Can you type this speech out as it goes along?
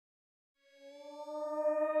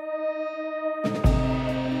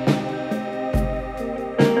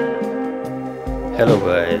Hello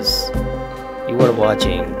guys, you are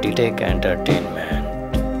watching DTech Entertainment.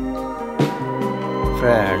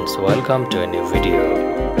 Friends, welcome to a new video.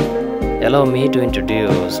 Allow me to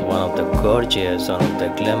introduce one of the gorgeous, one of the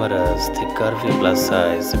glamorous, the curvy plus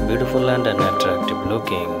size, beautiful and an attractive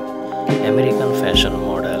looking American fashion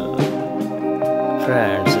model.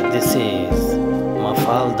 Friends, this is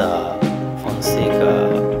Mafalda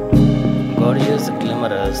Fonseca. Gorgeous,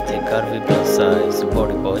 glamorous, the curvy plus size,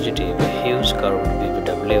 body positive, a huge curved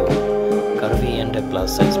BBW, curvy and a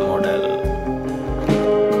plus size model.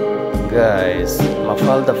 Guys,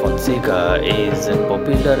 Mafalda Fonseca is a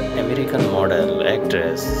popular American model,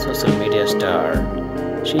 actress, social media star.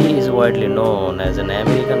 She is widely known as an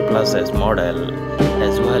American plus size model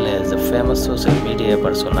as well as a famous social media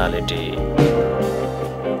personality.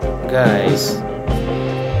 Guys,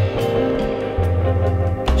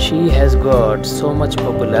 she has got so much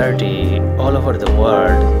popularity all over the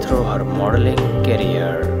world through her modeling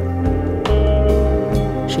career.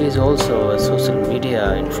 She is also a social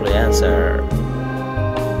media influencer.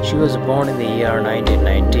 She was born in the year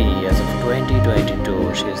 1990. As of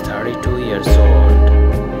 2022, she is 32 years old.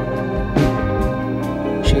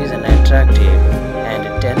 She is an attractive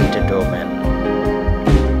and talented woman.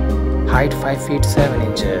 Height 5 feet 7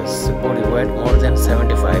 inches, body weight more than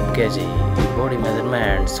 75 kg, body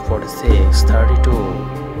measurements 46, 32,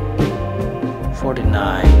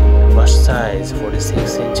 49, bust size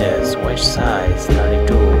 46 inches, waist size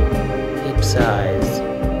 32, hip size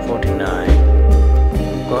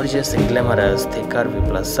 49. Gorgeous and glamorous, the curvy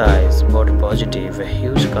plus size, body positive, a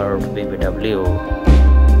huge curved BBW,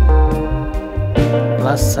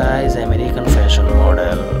 plus size American fashion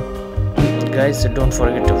model. Guys, don't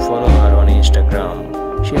forget to follow her on Instagram.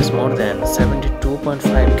 She has more than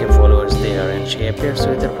 72.5k followers there and she appears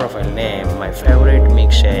with her profile name, My Favorite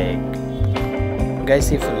Milkshake.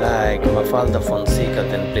 Guys, if you like Mafalda Fonseca,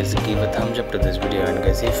 then please give a thumbs up to this video, and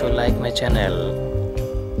guys, if you like my channel,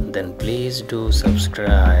 then please do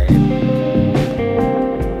subscribe.